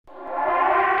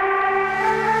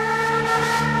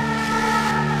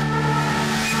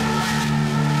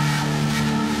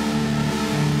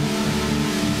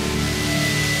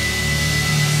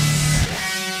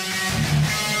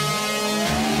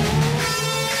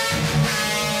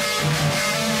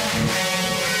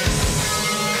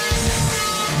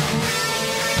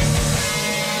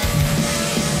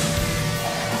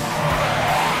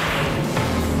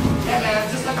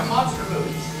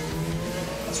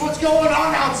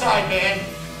outside, man.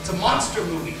 It's a monster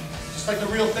movie. Just like the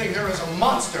real thing, there is a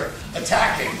monster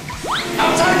attacking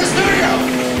outside the studio.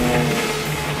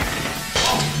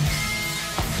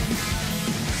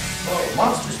 Oh,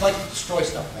 monsters like to destroy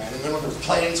stuff, man. And then when there's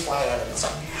planes flying out of it,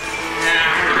 something.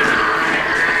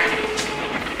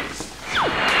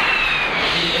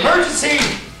 The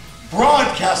Emergency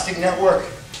Broadcasting Network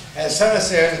has sent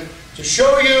us in to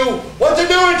show you what to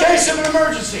do in case of an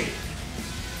emergency.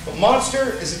 The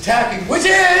monster is attacking, which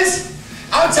is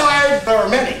outside. There are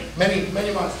many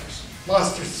monsters.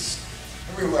 Monsters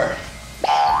everywhere.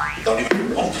 Don't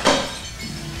even. Oh.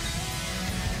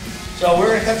 So we're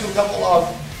going to cut to a couple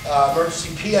of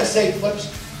emergency PSA clips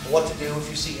of what to do if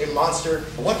you see a monster,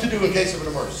 or what to do in case of an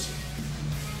emergency.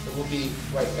 So we'll be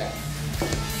right back.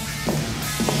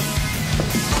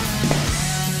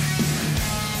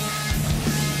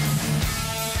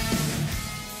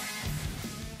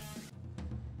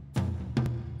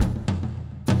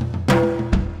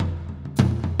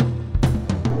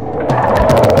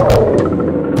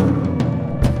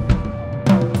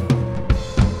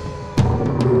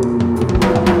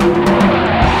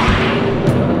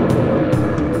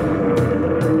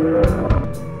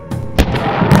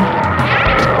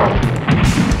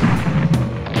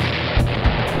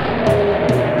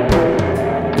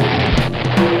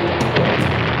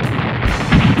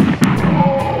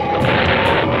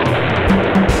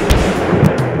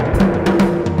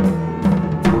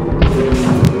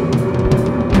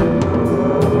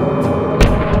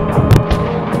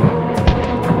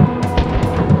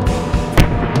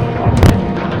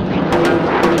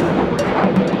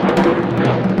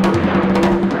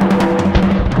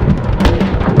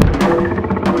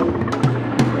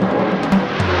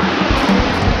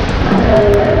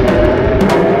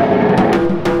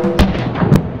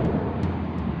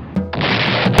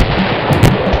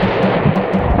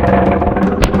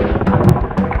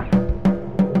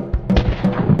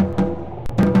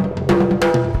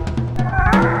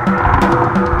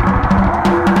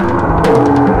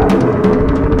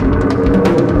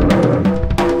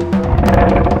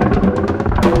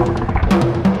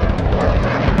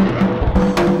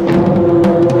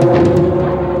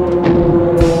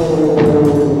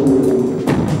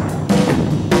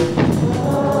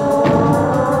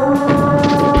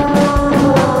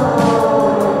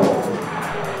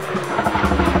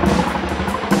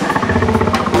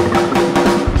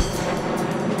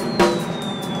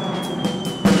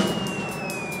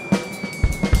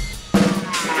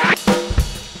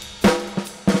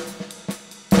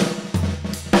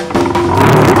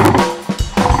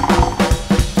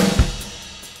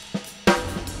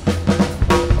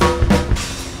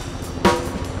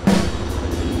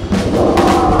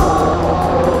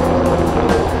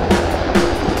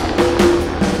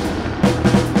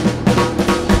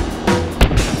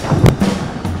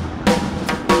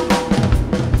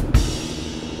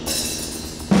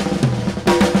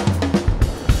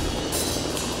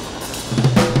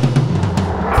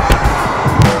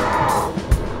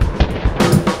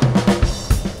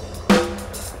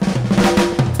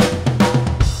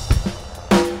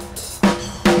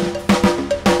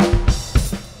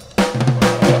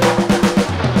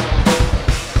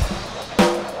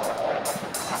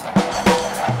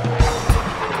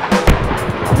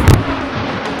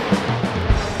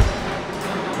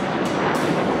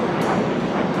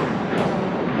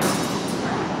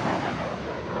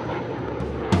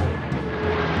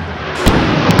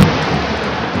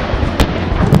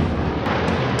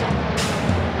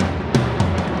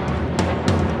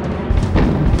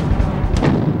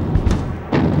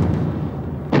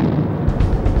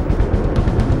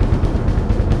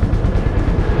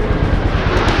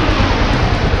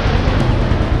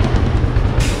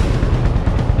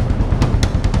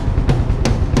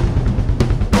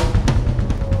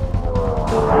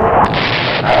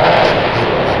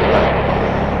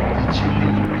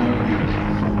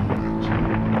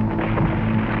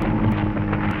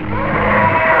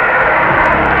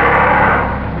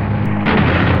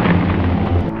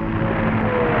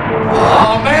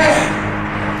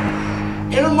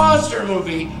 monster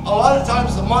movie, a lot of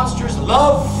times the monsters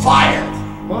love fire.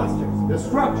 Monsters,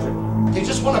 destruction. They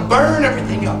just want to burn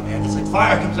everything up, man. It's like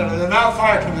fire comes out of their mouth,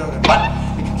 fire comes out of their butt,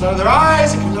 it comes out of their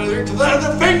eyes, it comes out of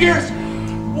their fingers.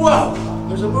 Whoa!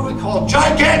 There's a movie called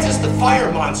Gigantus the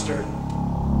Fire Monster,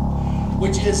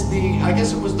 which is I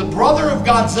guess it was the brother of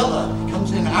Godzilla. He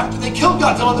comes in after they killed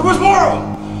Godzilla. There was more of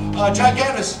them.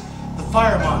 Gigantus the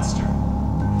Fire Monster.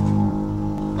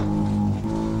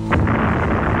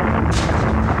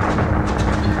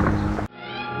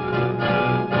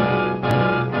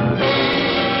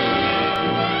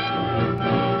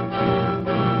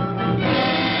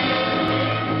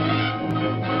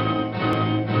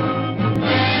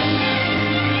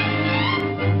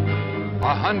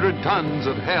 100 tons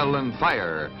of hell and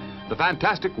fire. The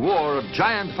fantastic war of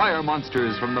giant fire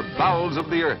monsters from the bowels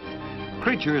of the earth.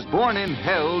 Creatures born in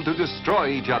hell to destroy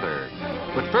each other.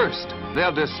 But first,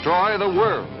 they'll destroy the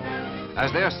world.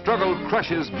 As their struggle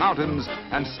crushes mountains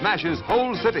and smashes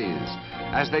whole cities.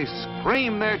 As they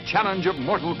scream their challenge of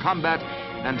mortal combat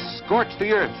and scorch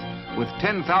the earth with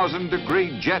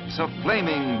 10,000-degree jets of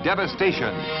flaming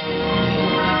devastation.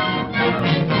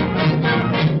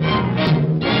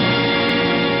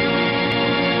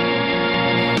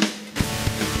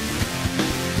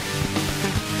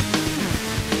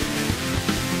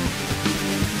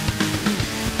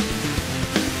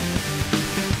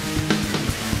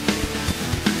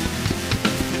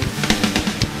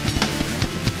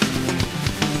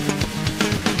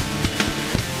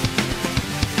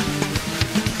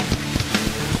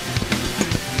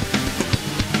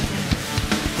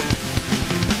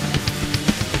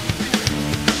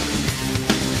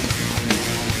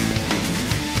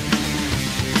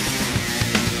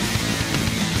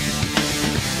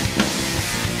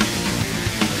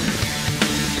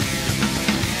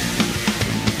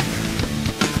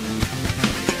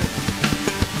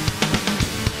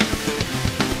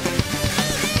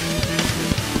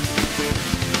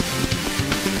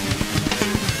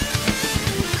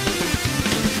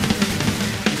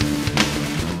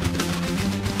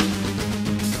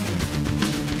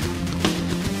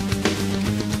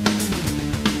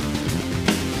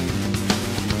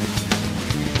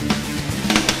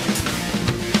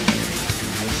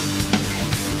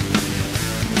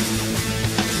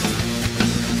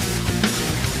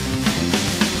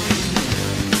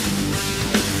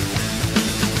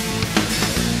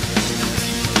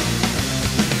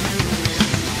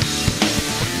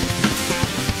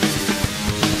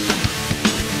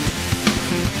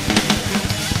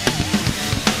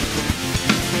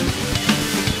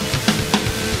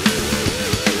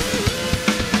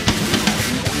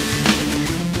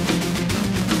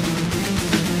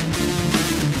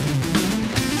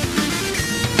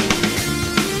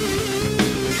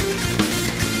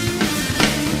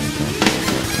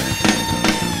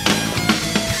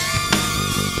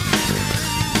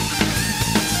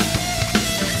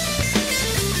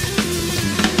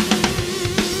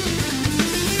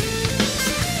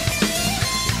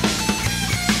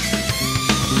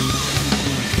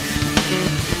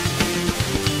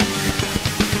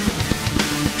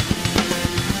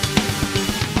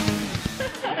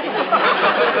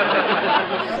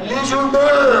 Lizard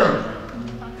Man!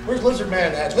 Where's Lizard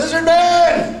Man at? Lizard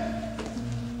Man!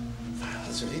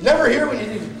 He's never here when you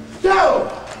need him. No!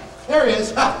 There he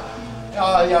is.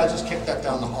 Yeah, I just kicked that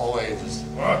down the hallway. Just,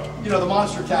 what? You know, the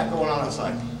monster attack going on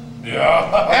outside.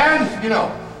 Yeah. And, you know,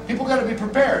 people got to be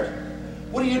prepared.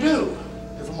 What do you do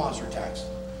if a monster attacks?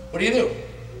 What do you do?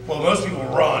 Well, most people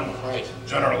run. Right.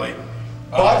 Generally.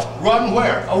 But run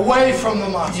where? Away from the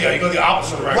monster. Yeah, you go the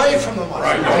opposite direction. Away from the monster.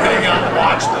 Right. Don't hang out and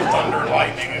watch the thunder and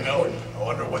lightning and go, I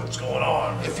wonder what's going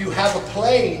on. If you have a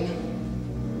plane,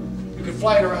 you can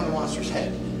fly it around the monster's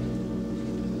head.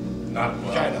 Not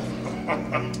well. Kind of.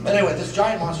 Anyway, this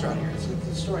giant monster out here, it's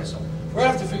a story. So we're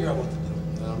going to have to figure out what to do.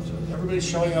 So everybody's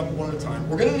showing up one at a time.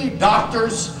 We're going to need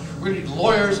doctors, we're going to need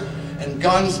lawyers, and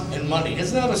guns and money.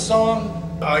 Isn't that a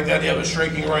song? I like the idea of a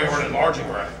shrinking ray or an enlarging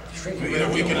ray. Either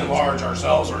we can enlarge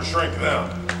ourselves or shrink them.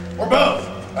 Or both.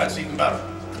 That's even better.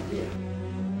 Yeah.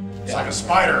 It's like a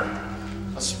spider.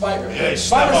 A spider. Yeah, you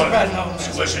step on it, no,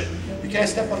 squish it. You can't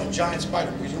step on a giant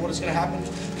spider because you know what is going to happen?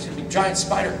 There's going to be giant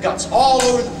spider guts all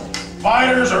over the place.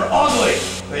 Spiders are ugly.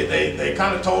 They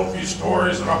kind of told a few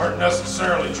stories that aren't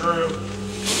necessarily true.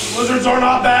 Lizards are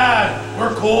not bad.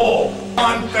 We're cool.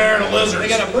 Unfair to lizards. They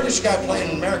got a British guy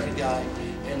playing an American guy,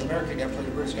 and the American guy playing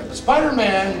a British guy. But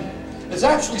Spider-Man is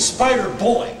actually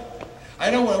Spider-Boy.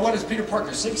 I know what is Peter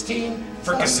Parker, 16?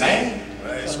 Fricassee.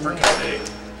 It's fricassee.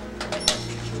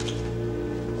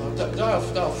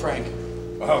 Dial Frank.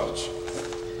 Oh.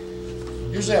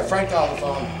 Usually I have Frank dial the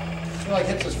phone. He like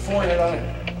hits his forehead on it.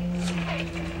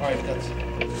 All right, that's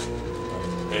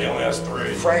He only has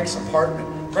 3. Frank's apartment.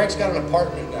 Frank's got an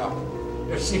apartment now.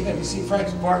 Have you seen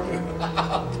Frank's apartment?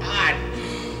 Oh, God.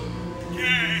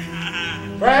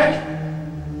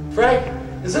 Frank,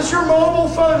 is this your mobile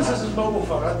phone? This is his mobile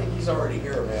phone. I think he's already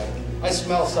here, man. I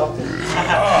smell something. There he is, look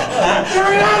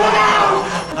out!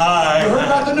 Hi. You heard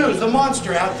about the news, the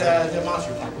monster out there, the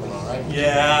monster attack going on, right?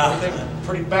 Yeah. Everything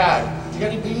pretty bad. You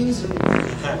got any beans?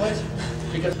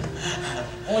 Because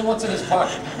only what's in his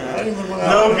pocket. I don't even want to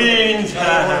know. No beans. I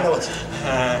don't know what's in.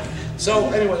 So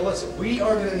anyway, listen, we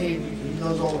are going to need, he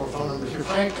knows all of our phone numbers here,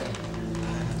 Frank. I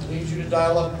need you to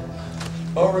dial up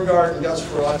Beauregard and Gus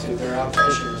Ferrati. They're out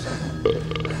fishing or something.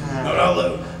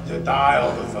 No, to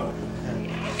dial the phone.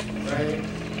 8,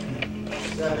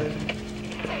 7,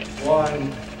 1. All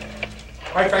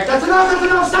right, Frank, that's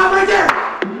enough, stop right there!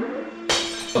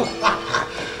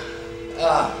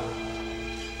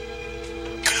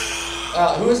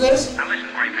 Who is this? Now listen,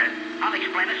 Grayhead. I'll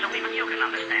explain it so even you can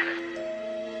understand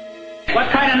it. What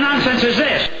kind of nonsense is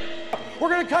this? We're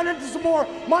gonna cut into some more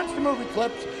monster movie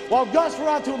clips while Gus,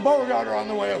 Ferratu, and Beauregard are on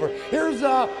the way over. Here's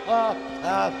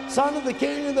Son of the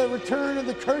King and the Return of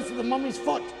the Curse of the Mummy's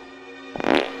Foot.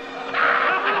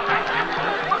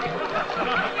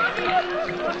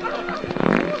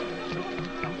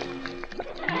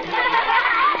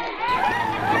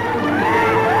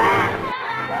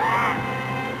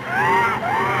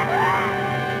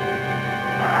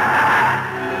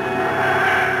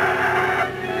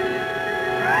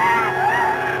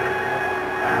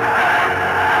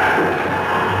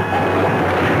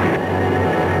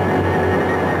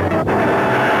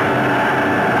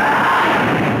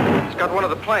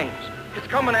 Planes. It's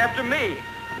coming after me.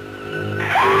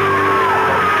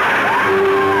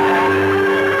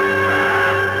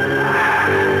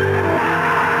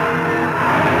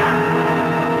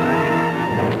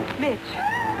 Mitch.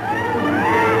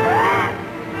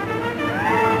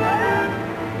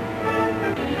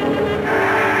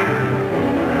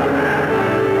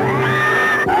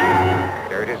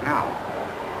 There it is now.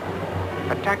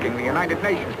 Attacking the United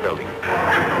Nations building.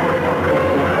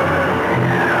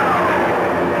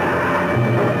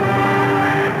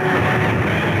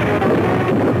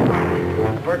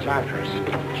 Bird's after us.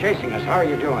 Chasing us. How are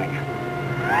you doing?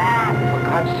 For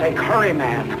God's sake, hurry,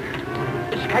 man.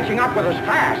 It's catching up with us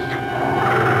fast.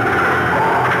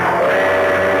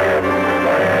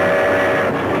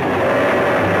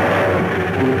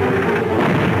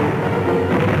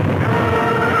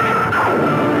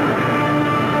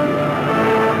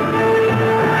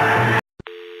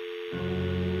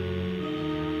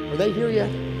 Are they here yet?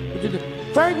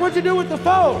 Frank, what'd you do with the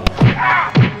phone?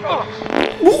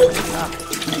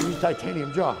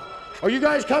 Titanium jaw. Are you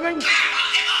guys coming?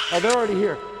 Oh, they're already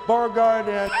here. Beauregard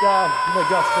and Gus.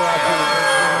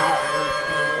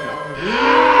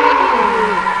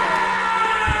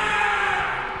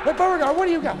 Hey, Beauregard, what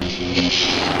do you got?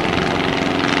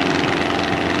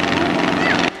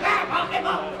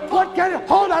 What kind of?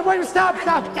 Hold on, wait, stop.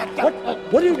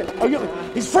 What do you got?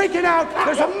 He's freaking out.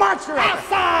 There's a monster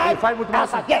outside. Are you fighting with the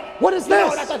monster? Yeah. What is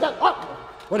this?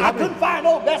 I couldn't find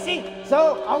old Bessie,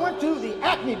 so I went to the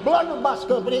Acme Blunderbuss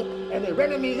Company, and they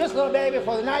rented me this little baby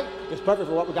for the night. It's perfect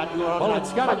for what we got going on. Well,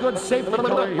 it's got a good safety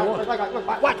color.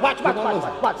 Watch.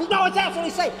 No, it's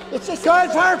absolutely safe. It's just... Go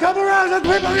ahead, fire a couple rounds at the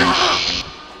people.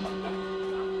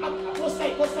 We'll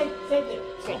stay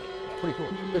there. Pretty cool.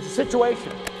 There's a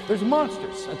situation. There's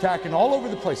monsters attacking all over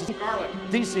the place.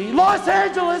 DC, Los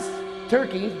Angeles,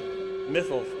 Turkey,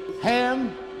 Missiles.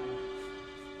 ham,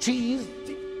 cheese,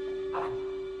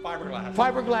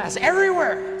 fiberglass,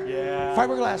 everywhere. Yeah.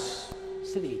 Fiberglass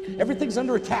city. Everything's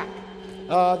under attack.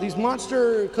 These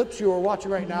monster clips you are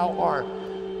watching right now are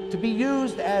to be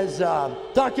used as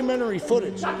documentary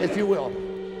footage, if you will,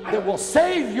 that will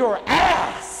save your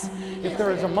ass if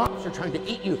there is a monster trying to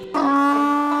eat you.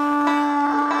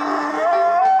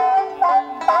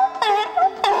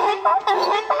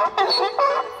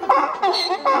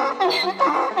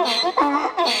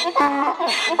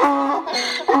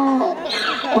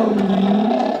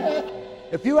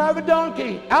 If you have a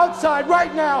donkey outside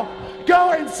right now,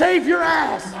 go and save your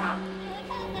ass.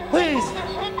 Please.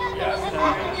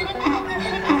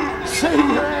 Save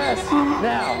your ass.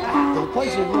 Now, the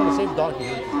place you want to save the donkey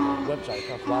is the website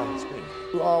across the bottom of the screen.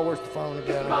 Oh, where's the phone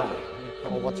again?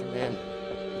 Oh, what's her name?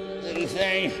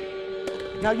 Anything.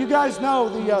 Now, you guys know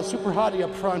the super hottie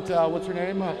up front. What's her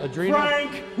name? Adrena?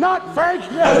 Frank! Not Frank!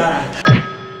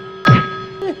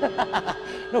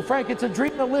 No, Frank, it's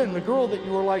Adrena Lynn, the girl that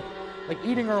you were like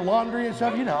eating her laundry and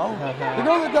stuff, you know. The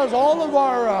girl that does all of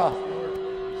our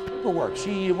paperwork.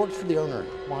 She works for the owner,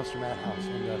 Monster Madhouse,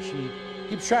 and she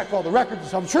keeps track of all the records and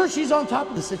stuff. I'm sure she's on top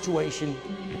of the situation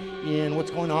in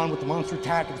what's going on with the monster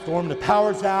attack and storm. The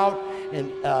power's out,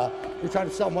 and we're trying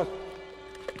to sell more.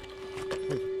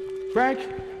 Frank,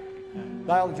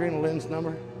 dial Adrena Lynn's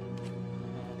number.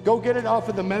 Go get it off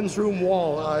of the men's room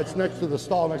wall. It's next to the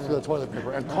stall, next to the toilet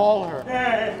paper, and call her.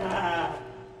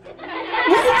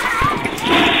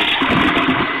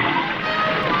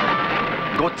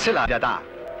 Godzilla wieder da.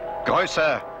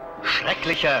 Größer,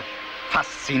 schrecklicher,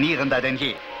 faszinierender denn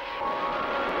je.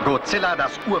 Godzilla,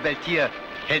 das Urwelttier,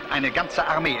 hält eine ganze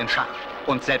Armee in Schach.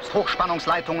 Und selbst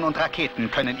Hochspannungsleitungen und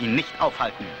Raketen können ihn nicht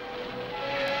aufhalten.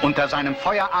 Unter seinem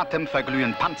Feueratem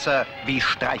verglühen Panzer wie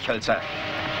Streichhölzer.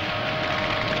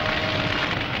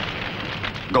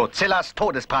 Godzillas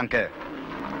Todespranke.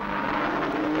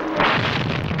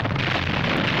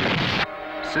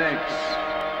 6,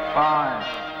 5,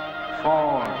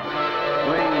 4,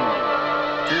 3,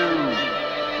 2,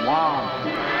 1,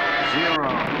 0.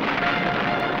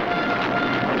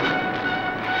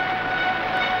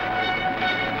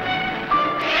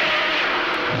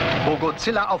 Wo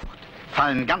Godzilla auftritt,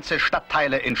 fallen ganze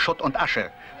Stadtteile in Schutt und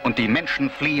Asche und die Menschen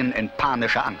fliehen in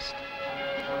panischer Angst.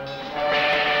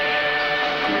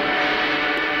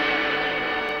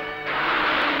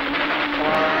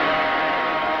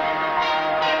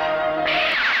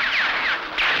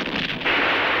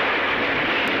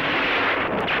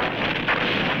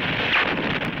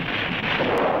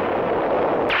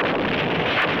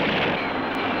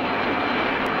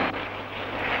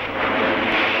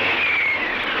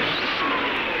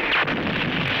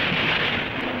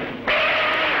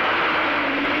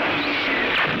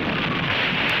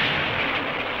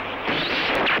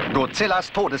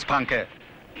 Godzillas Todespranke.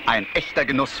 Ein echter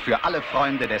Genuss für alle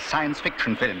Freunde des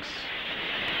Science-Fiction-Films.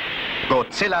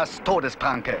 Godzillas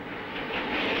Todespranke.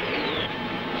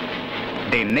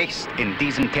 Demnächst in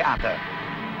diesem Theater.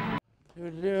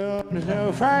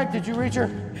 Frank, did you reach her?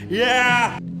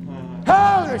 Yeah!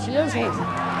 Oh, there she is. Adrenal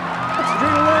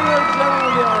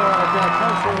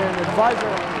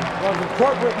advisor of the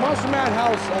corporate Monster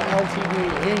Madhouse LTD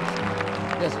Inc.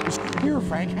 Yes, here,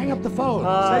 Frank. Hang up the phone.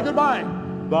 Say goodbye.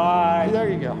 Bye. There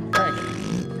you go. Frank.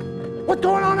 What's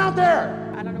going on out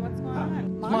there? I don't know what's going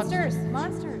on. Monsters.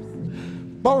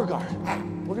 Beauregard,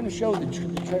 we're going to show the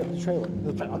trailer.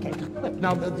 Okay.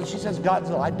 Now, she says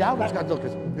Godzilla. I doubt it's Godzilla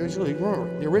because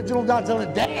the original Godzilla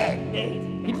dead.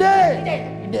 He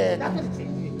dead.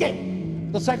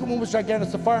 The second one was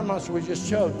Gigantus, the fire monster we just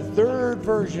showed. The third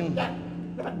version.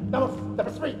 Number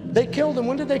 3. They killed him.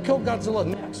 When did they kill Godzilla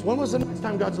next? When was the next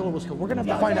time Godzilla was killed? We're going to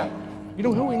have to find out. You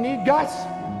know who we need, Gus?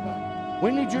 We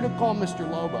need you to call Mr.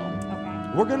 Lobo.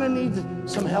 Okay. We're gonna need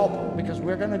some help because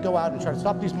we're gonna go out and try to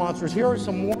stop these monsters. Here are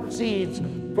some more seeds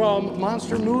from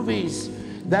monster movies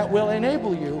that will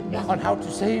enable you on how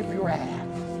to save your ass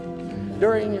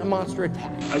during a monster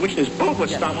attack. I wish this boat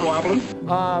would stop wobbling.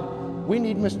 We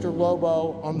need Mr.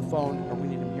 Lobo on the phone, or we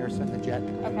need him here. Send the jet.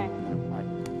 Okay.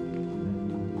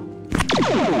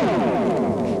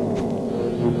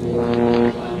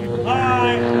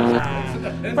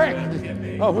 Frank!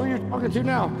 Oh, who are you talking to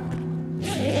now?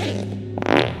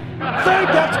 Frank,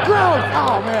 that's gross!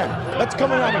 Oh, man. That's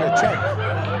coming out of your check.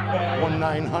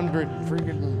 1-900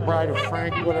 freaking Bride of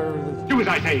Frank, whatever it is. Do as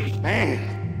I say. Man.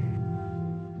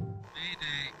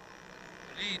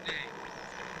 Mayday.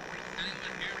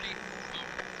 Anyone hear me?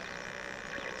 Over.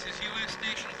 This is U.S.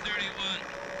 Station 31.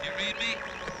 You read me?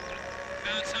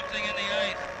 Found something in the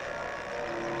ice.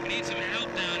 We need some help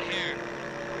down here.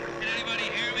 Can anybody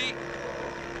hear me?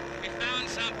 We found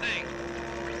something.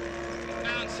 We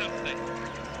found something.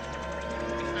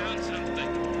 We found something.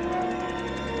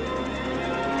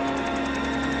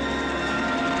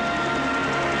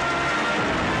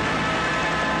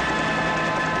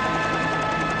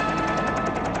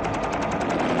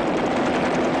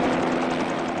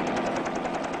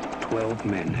 12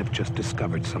 men have just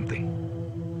discovered something.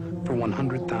 For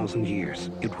 100,000 years,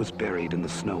 it was buried in the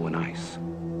snow and ice.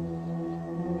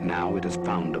 Now it has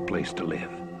found a place to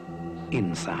live.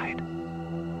 Inside.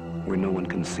 Where no one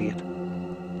can see it,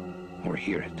 or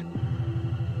hear it,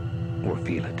 or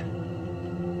feel it.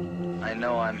 I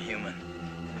know I'm human.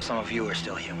 Some of you are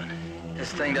still human.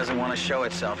 This thing doesn't want to show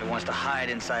itself. It wants to hide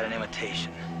inside an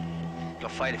imitation. It'll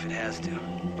fight if it has to,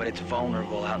 but it's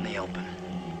vulnerable out in the open.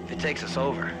 If it takes us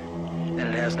over, then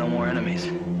it has no more enemies.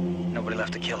 Nobody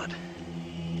left to kill it.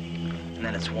 And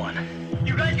then it's won.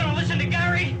 You guys gonna listen to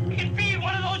Gary? He can feed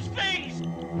one of those things!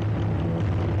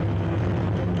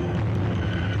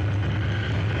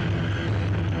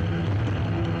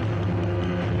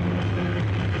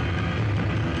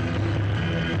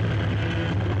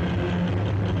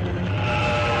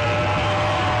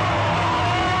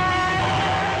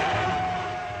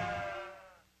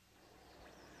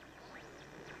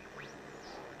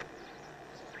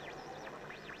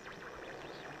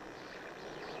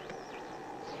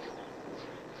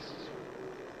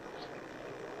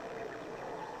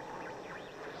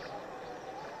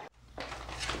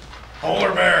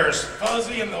 Polar bears,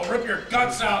 fuzzy, and they'll rip your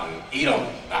guts out and eat them.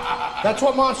 That's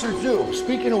what monsters do.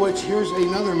 Speaking of which, here's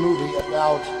another movie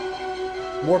about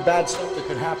more bad stuff that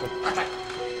could happen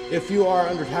if you are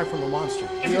under attack from a monster.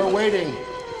 We are waiting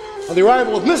on the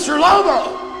arrival of Mr.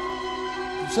 Lobo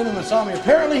from Cinema Insomnia.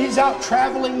 Apparently he's out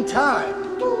traveling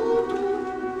time.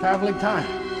 Traveling time.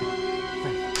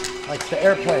 Like the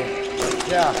airplane.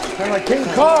 Yeah, kind of like King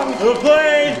Kong. The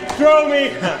plane, throw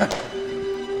me.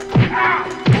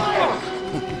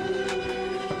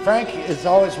 Frank has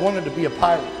always wanted to be a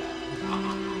pirate.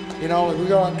 You know, when we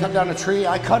go out and cut down a tree,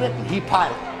 I cut it and he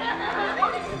piled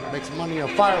it. Make some money on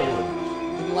firewood.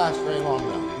 Didn't last very long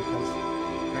though, because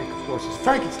Frank, of course, is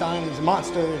Frankenstein. He's a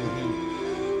monster,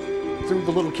 and he threw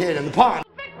the little kid in the pond.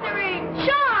 Victory!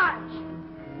 Charge!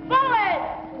 Forward!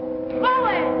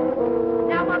 Forward!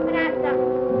 Now up and at them,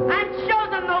 and show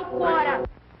them no quarter.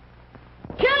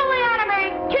 Kill the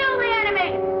enemy! Kill the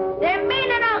enemy! They're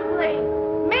mean and ugly!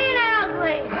 Mean and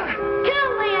ugly! Kill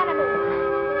the enemy!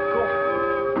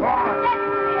 That's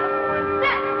the other one.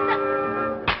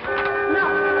 No!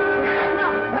 No!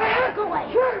 Go away!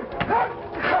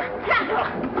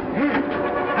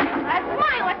 That's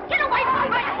mine! Let's get away from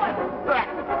my one! Let's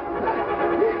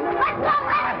go!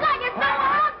 Let's go! You're so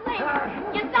ugly!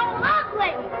 You're so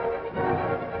ugly!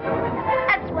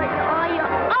 That's what you are.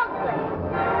 You're ugly!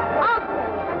 Ugly!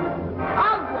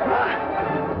 Ugly!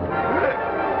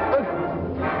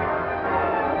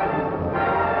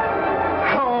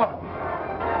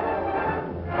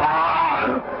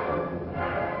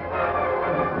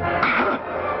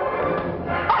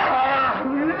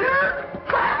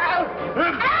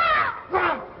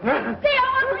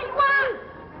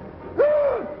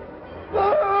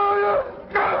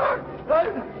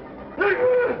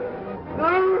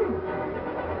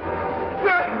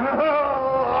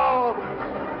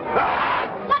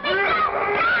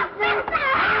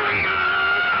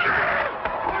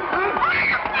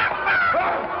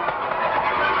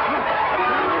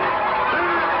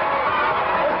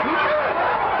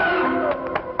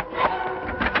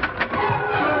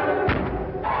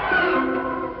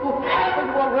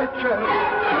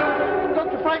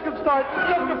 Dr.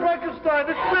 Frankenstein,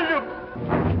 it's William!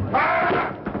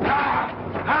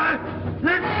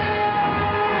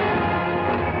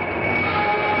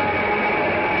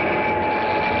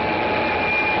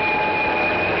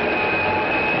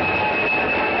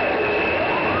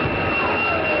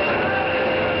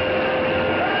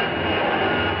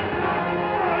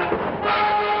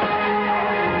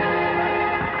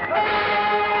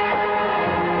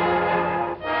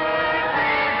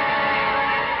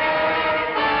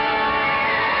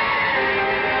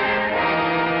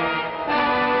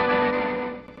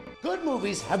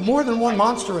 Have more than one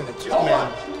monster in it, too,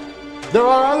 man. There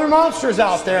are other monsters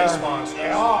out there.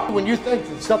 They are. When you think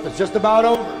that stuff is just about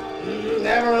over,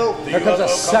 never over. There comes a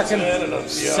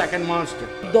second monster.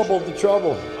 Double the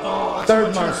trouble.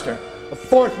 Third monster. A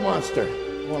fourth monster.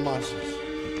 More monsters.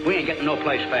 We ain't getting no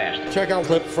place fast. Check out a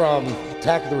clip from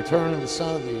Attack of the Return of the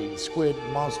Son of the Squid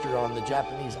Monster on the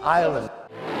Japanese island.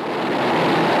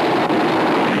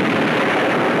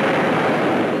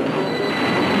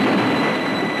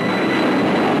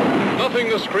 Nothing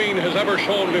the screen has ever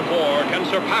shown before can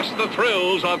surpass the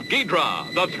thrills of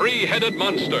Ghidra, the three-headed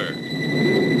monster.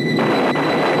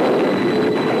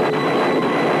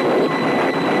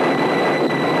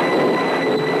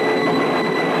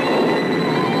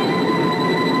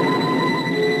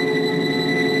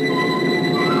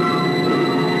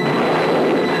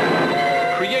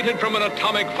 Created from an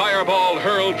atomic fireball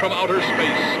hurled from outer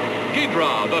space,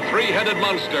 Ghidra, the three-headed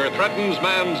monster, threatens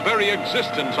man's very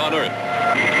existence on Earth.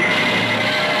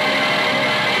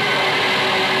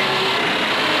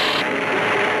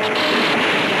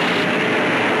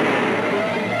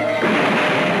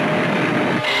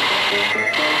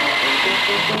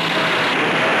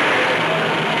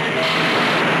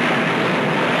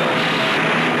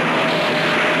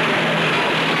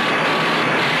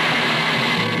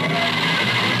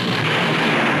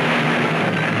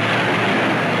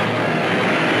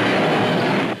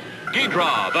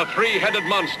 Ghidra, the three-headed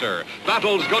monster,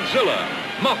 battles Godzilla,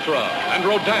 Mothra, and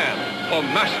Rodan for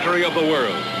mastery of the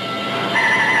world.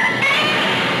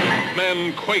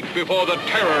 Men quake before the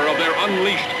terror of their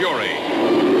unleashed fury.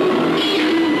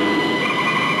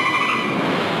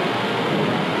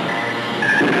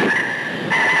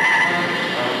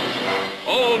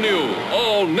 All new,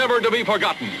 all never to be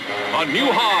forgotten. A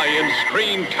new high in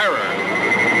screen terror.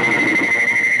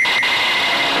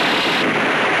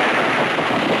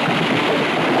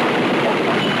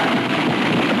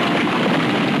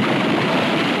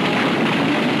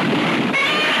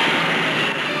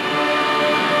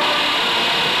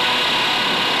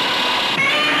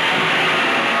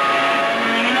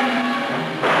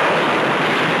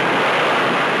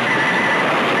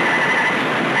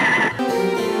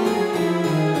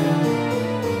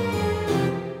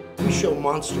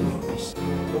 Monster movies,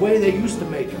 the way they used to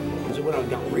make them, because it went on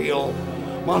got real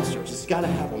monsters. It's got to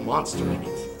have a monster in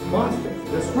it. Monsters,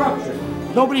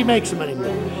 destruction. Nobody makes them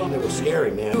anymore. They were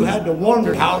scary, man. You had to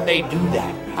wonder how they do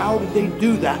that. How did they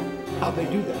do that? How'd they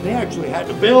do that? They actually had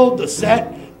to build the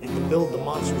set and to build the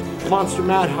monsters.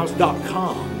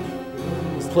 MonsterMadhouse.com.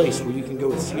 Place where you can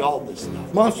go and see all this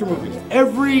stuff. Monster movies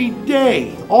every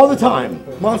day, all the time.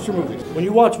 Monster movies. When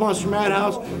you watch Monster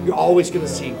Madhouse, you're always going to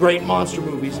see great monster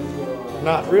movies.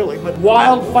 Not really, but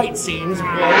wild fight scenes,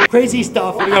 crazy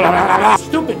stuff,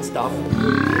 stupid stuff,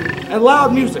 and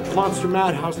loud music.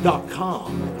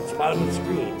 MonsterMadhouse.com. It's bottom of the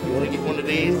screen. You want to get one of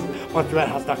these?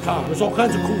 MonsterMadhouse.com. There's all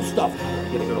kinds of cool stuff.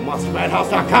 You're going to go to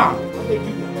MonsterMadhouse.com. They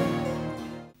do